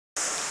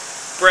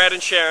Brad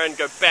and Sharyn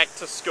go back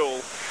to school.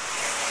 We're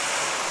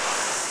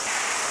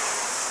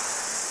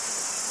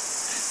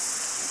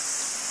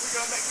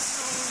going back to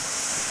school.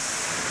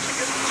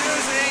 Chicken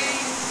Jersey.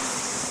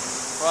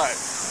 Right,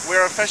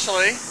 we're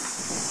officially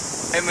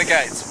in the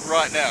gates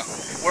right now.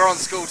 We're on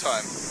school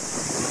time.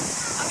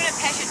 I'm gonna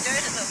patch your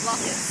dirt at the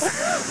blockers.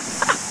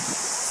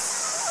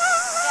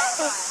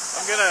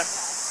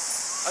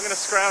 I'm gonna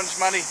scrounge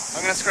money.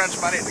 I'm gonna scrounge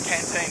money at the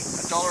canteen.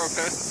 $1 a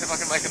person, see if I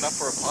can make enough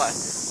for a pie.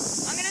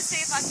 I'm gonna see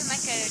if I can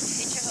make a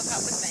teacher hook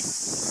up with me.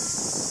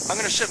 I'm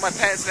gonna shit my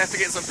pants and have to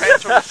get some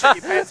pants from the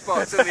shitty pants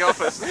box in the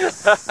office. I'm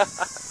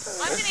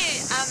gonna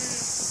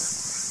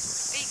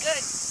be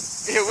good.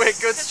 Yeah, we're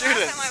good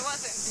students. Last time I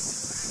wasn't.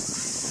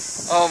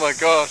 Oh my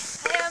god.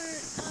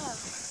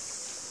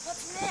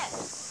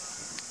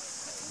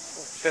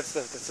 What's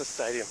that? That's the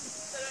stadium.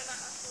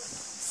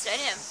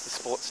 Stadium? The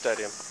sports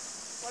stadium.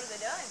 What are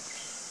they doing?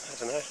 I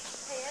don't know.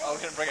 Oh,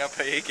 we're gonna bring our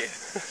PE gear.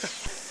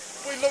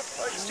 We look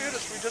like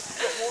students, we just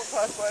got walked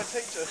past by a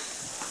teacher.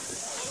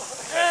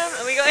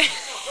 Are we going?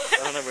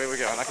 I don't know where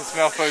we're going. I can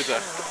smell food though.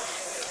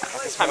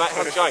 Hey mate,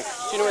 how's it going? Do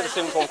you know where the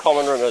student form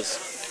common room is?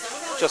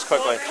 Just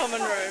quickly.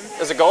 Common room.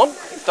 Is it gone?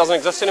 Doesn't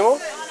exist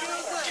anymore?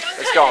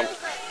 It's gone.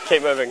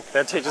 Keep moving.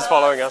 That teacher's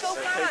following us. I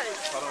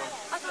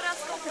thought our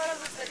school photo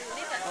was at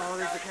 11. Oh,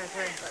 there's the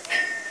canteen.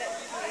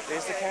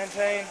 There's the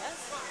canteen.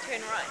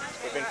 Turn right.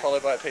 We've been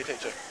followed by a PE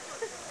teacher.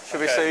 Should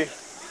we see?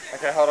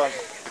 Okay, hold on.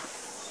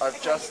 I've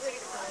just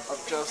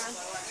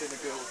seen a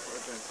girl for a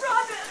drink.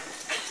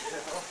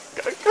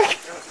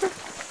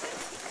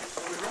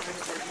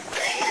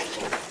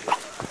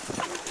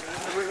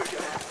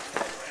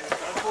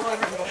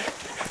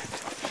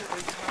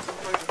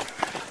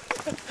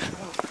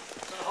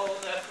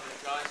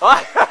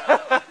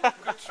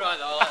 Good try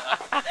though, I like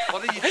that.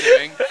 What are you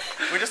doing?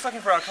 We're just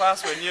looking for our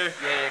class, we're new.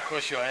 Yeah, of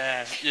course you are.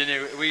 Yeah. You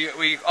know,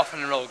 we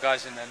often enroll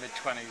guys in their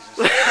mid-20s and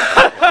stuff.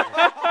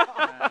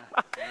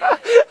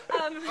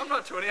 I'm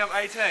not 20, I'm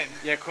 18.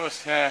 Yeah, of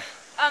course. Yeah.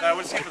 No,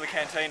 we're just here for the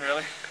canteen,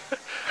 really.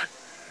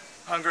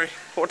 Hungry.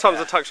 What time's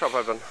the tuck shop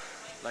open?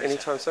 Later.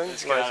 Anytime soon?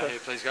 Let's get out of here,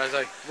 please, guys.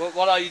 Like,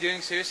 what are you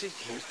doing? Seriously?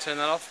 Can we turn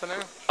that off for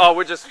now? Oh,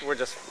 we're just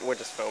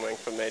filming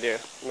for media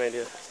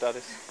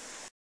studies.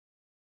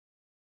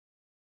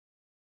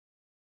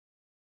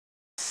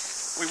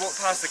 We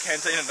walked past the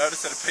canteen and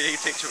noticed that a PE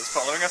teacher was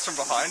following us from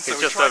behind. So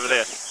He's just over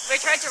there. We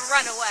tried to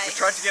run away. We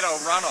tried to get our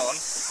run on,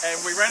 and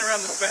we ran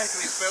around the back of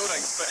these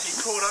buildings, but he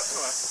called up to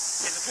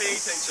us. He's a PE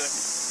teacher.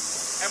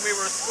 And we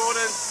were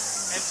escorted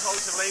and told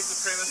to leave the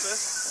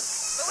premises,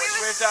 which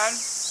we've done.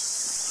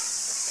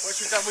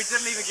 We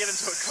didn't even get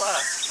into a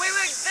class. We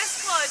were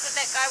this close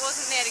that guy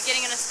wasn't there to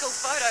getting in a school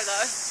photo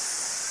though.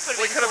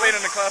 We could have been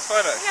in a class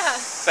photo. Yeah.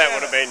 That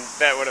would have been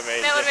That would have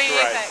been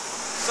great. epic.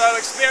 So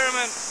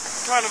experiment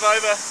kind of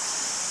over.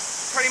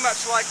 Pretty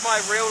much like my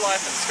real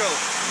life at school.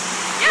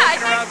 Yeah,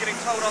 Walking around getting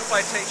told off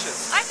by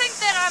teachers. I think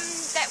that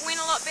that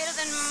went a lot better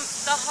than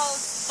the whole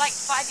 5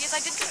 years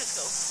I did go to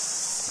school.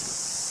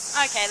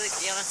 Okay, let's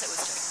be honest, it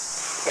was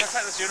true. Can I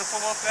take this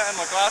uniform off now and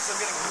my glasses?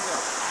 I'm getting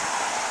hungry.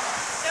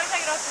 Don't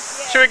take it off just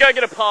yet. Should we go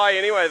get a pie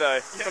anyway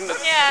though?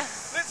 Yeah.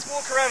 Let's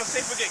walk around and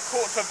see if we get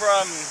caught for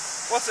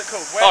what's it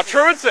called? Oh,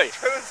 truancy.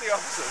 Truancy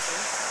officers.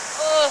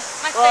 Oh,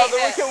 my Oh, feet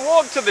then we hurt. can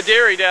walk to the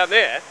dairy down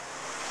there.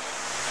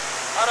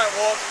 I don't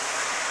walk.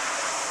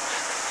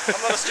 I'm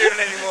not a student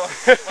anymore.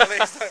 My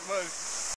legs don't move.